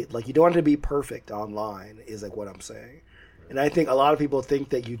weight. Like you don't have to be perfect online, is like what I'm saying. And I think a lot of people think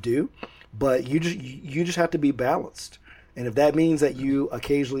that you do, but you just have to be balanced. And if that means that you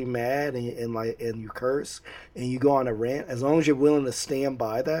occasionally mad and you curse and you go on a rant, as long as you're willing to stand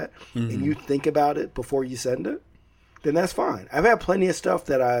by that and you think about it before you send it, then that's fine. I've had plenty of stuff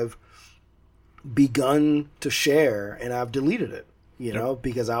that I've begun to share and I've deleted it, you know,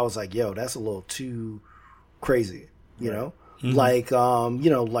 because I was like, yo, that's a little too crazy, you know? Like, you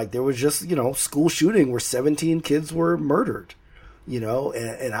know, like there was just, you know, school shooting where 17 kids were murdered, you know,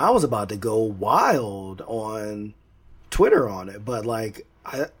 and I was about to go wild on Twitter on it, but like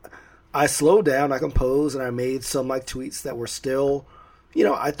I slowed down, I composed, and I made some like tweets that were still, you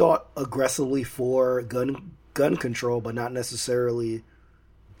know, I thought aggressively for gun control, but not necessarily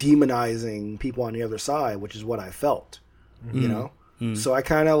demonizing people on the other side, which is what I felt, you know? So I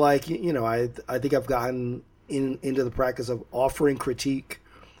kind of like, you know, I think I've gotten into the practice of offering critique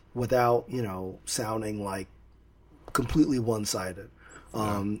without, you know, sounding like completely one-sided.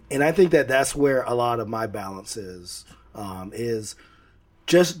 And I think that that's where a lot of my balance is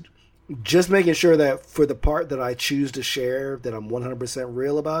just making sure that for the part that I choose to share, that I'm 100%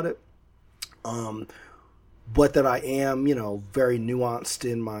 real about it. But that I am, you know, very nuanced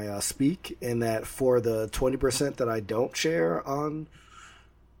in my speak, and that for the 20% that I don't share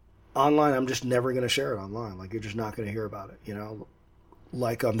online, I'm just never going to share it online. Like, you're just not going to hear about it, you know?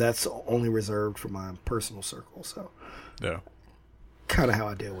 Like, that's only reserved for my personal circle, so. Yeah. Kind of how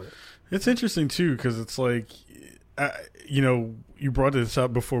I deal with it. It's interesting, too, because it's like, you know, you brought this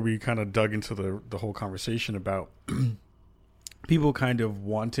up before we kind of dug into the whole conversation about people kind of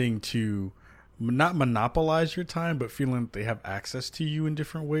wanting to not monopolize your time, but feeling that they have access to you in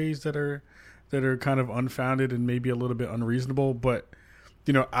different ways that are kind of unfounded and maybe a little bit unreasonable. But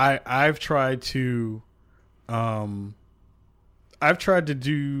you know, I've tried to do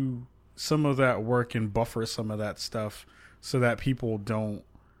some of that work and buffer some of that stuff so that people don't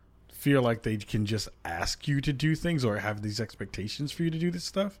feel like they can just ask you to do things or have these expectations for you to do this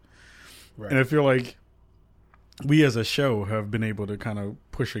stuff. Right. And I feel like we as a show have been able to kind of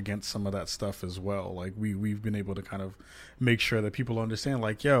push against some of that stuff as well. Like we've been able to kind of make sure that people understand,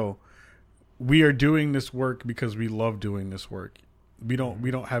 like, yo, we are doing this work because we love doing this work. We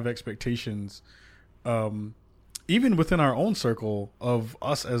don't have expectations, even within our own circle of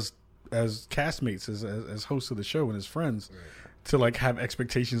us as castmates, as hosts of the show and as friends, to like have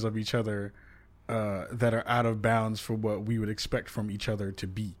expectations of each other that are out of bounds for what we would expect from each other to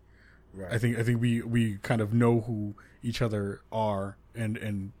be. Right. I think we kind of know who each other are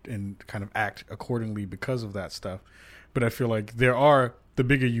and kind of act accordingly because of that stuff. But I feel like the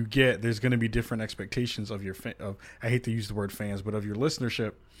bigger you get, there's going to be different expectations of your I hate to use the word fans, but of your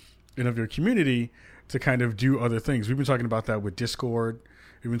listenership and of your community to kind of do other things. We've been talking about that with Discord.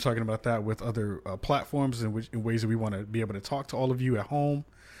 We've been talking about that with other platforms in ways that we want to be able to talk to all of you at home.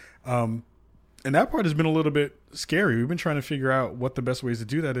 And that part has been a little bit scary. We've been trying to figure out what the best ways to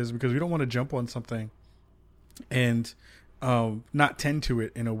do that is, because we don't want to jump on something and not tend to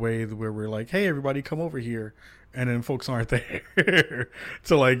it in a way where we're like, hey, everybody come over here. And then folks aren't there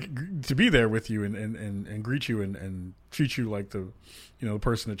to be there with you and greet you and treat you like the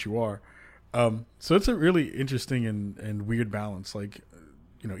person that you are. So it's a really interesting and weird balance. Like,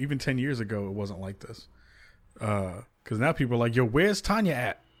 even 10 years ago, it wasn't like this. Because now people are like, yo, where's Tanya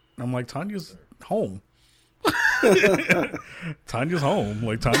at? And I'm like, Tanya's home. Tanya's home.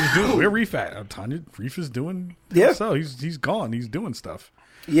 Like, Tanya's doing, where Reef at? Reef is doing, so he's gone. He's doing stuff.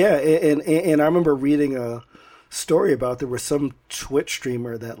 Yeah. And I remember reading a story about there was some Twitch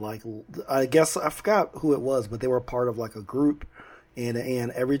streamer that, like, I guess I forgot who it was, but they were part of like a group.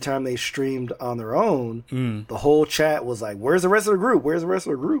 And every time they streamed on their own, the whole chat was like, where's the rest of the group? Where's the rest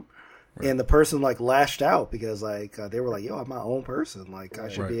of the group? Right. And the person like lashed out because like they were like, yo, I'm my own person. Like I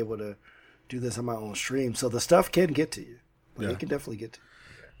should be able to do this on my own stream. So the stuff can get to you. Like, it can definitely get to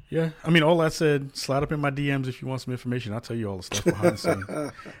you. Yeah. I mean, all that said, slide up in my DMs if you want some information. I'll tell you all the stuff behind the scenes.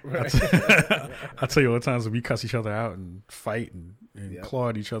 I'll tell you all the times that we cuss each other out and fight and claw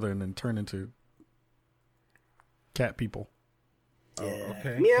at each other and then turn into cat people. Oh,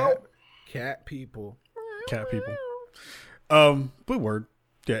 okay. Meow. Cat people. Cat people. But word.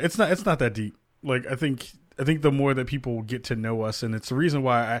 Yeah, it's not that deep. Like I think the more that people get to know us, and it's the reason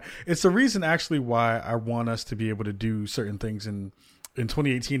actually why I want us to be able to do certain things in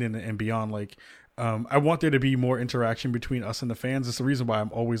 2018 and beyond. Like I want there to be more interaction between us and the fans. It's the reason why I'm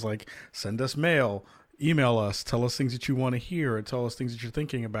always like, send us mail, email us, tell us things that you want to hear, or tell us things that you're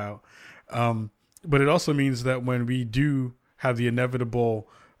thinking about. But it also means that when we do have the inevitable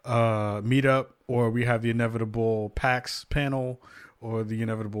meetup, or we have the inevitable PAX panel, or the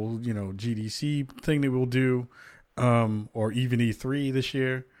inevitable, GDC thing that we'll do, or even E3 this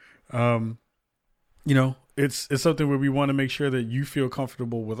year. It's something where we want to make sure that you feel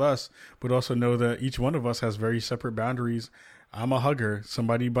comfortable with us, but also know that each one of us has very separate boundaries. I'm a hugger.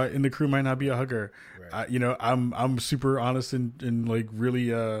 Somebody in the crew might not be a hugger. Right. I'm super honest and like really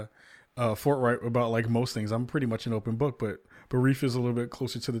forthright about like most things. I'm pretty much an open book, but Reef is a little bit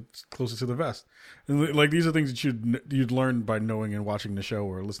closer to the vest. And like these are things that you'd learn by knowing and watching the show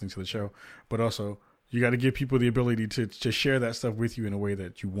or listening to the show. But also you got to give people the ability to share that stuff with you in a way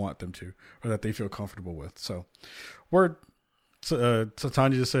that you want them to, or that they feel comfortable with. So, word. So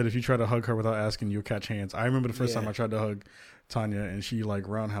Tanya just said, if you try to hug her without asking, you'll catch hands. I remember the first time I tried to hug Tanya, and she like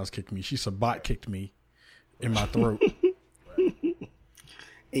roundhouse kicked me. She sabat kicked me in my throat.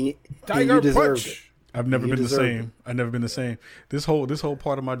 and Tiger you deserved punch. it. I've never been the same. I've never been the same. This whole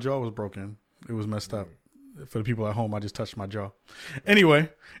part of my jaw was broken. It was messed up. For the people at home, I just touched my jaw. Anyway,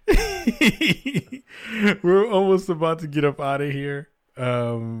 we're almost about to get up out of here.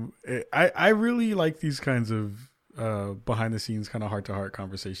 I really like these kinds of behind the scenes kind of heart to heart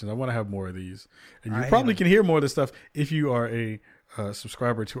conversations. I want to have more of these, and you probably can hear more of this stuff if you are a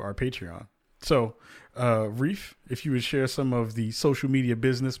subscriber to our Patreon. So, Reef, if you would share some of the social media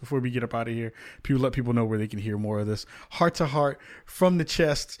business before we get up out of here, let people know where they can hear more of this heart to heart from the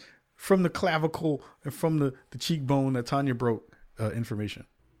chest, from the clavicle, and from the cheekbone that Tanya broke information.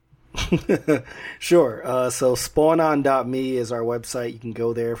 Sure. So spawnon.me is our website. You can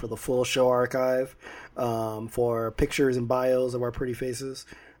go there for the full show archive, for pictures and bios of our pretty faces.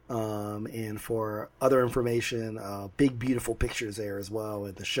 And for other information, big, beautiful pictures there as well,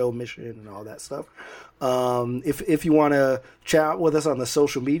 and the show mission and all that stuff. If you want to chat with us on the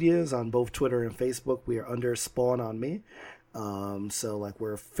social medias, on both Twitter and Facebook, we are under Spawn on Me. So like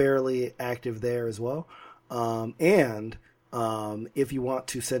we're fairly active there as well. And if you want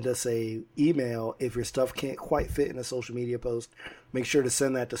to send us a email, if your stuff can't quite fit in a social media post, make sure to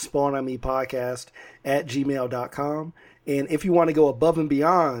send that to spawnonmepodcast@gmail.com. And if you want to go above and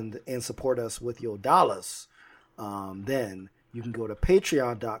beyond and support us with your dollars, then you can go to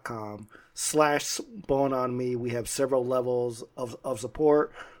patreon.com/spawnonme. We have several levels of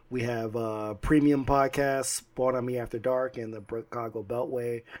support. We have premium podcasts, Spawn on Me After Dark and the Chicago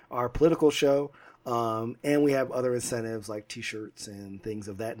Beltway, our political show. And we have other incentives like t-shirts and things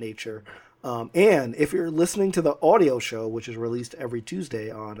of that nature. And if you're listening to the audio show, which is released every Tuesday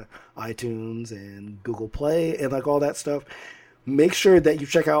on iTunes and Google Play and like all that stuff, make sure that you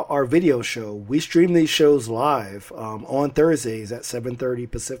check out our video show. We stream these shows live on Thursdays at 7:30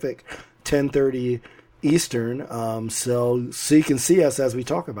 Pacific, 10:30 Eastern. So you can see us as we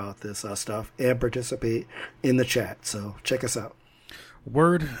talk about this stuff and participate in the chat. So check us out.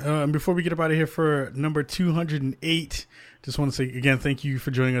 Word. And before we get up out of here for number 208, just want to say again, thank you for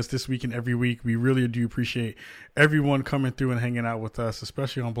joining us this week and every week. We really do appreciate everyone coming through and hanging out with us,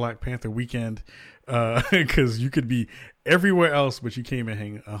 especially on Black Panther weekend, because you could be everywhere else, but you came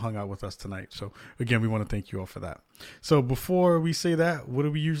and hung out with us tonight. So again, we want to thank you all for that. So before we say that, what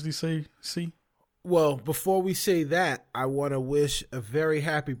do we usually say? See? Well, before we say that, I want to wish a very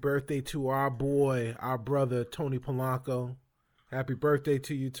happy birthday to our boy, our brother, Tony Polanco. Happy birthday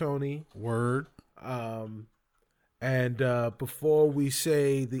to you, Tony. Word. And before we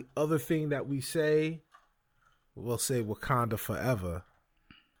say the other thing that we say, we'll say Wakanda forever.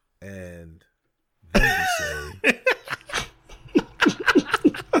 And then we say,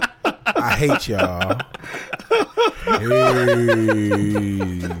 I hate y'all.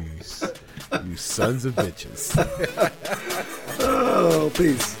 Peace. You sons of bitches. Oh,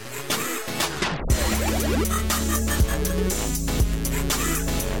 peace.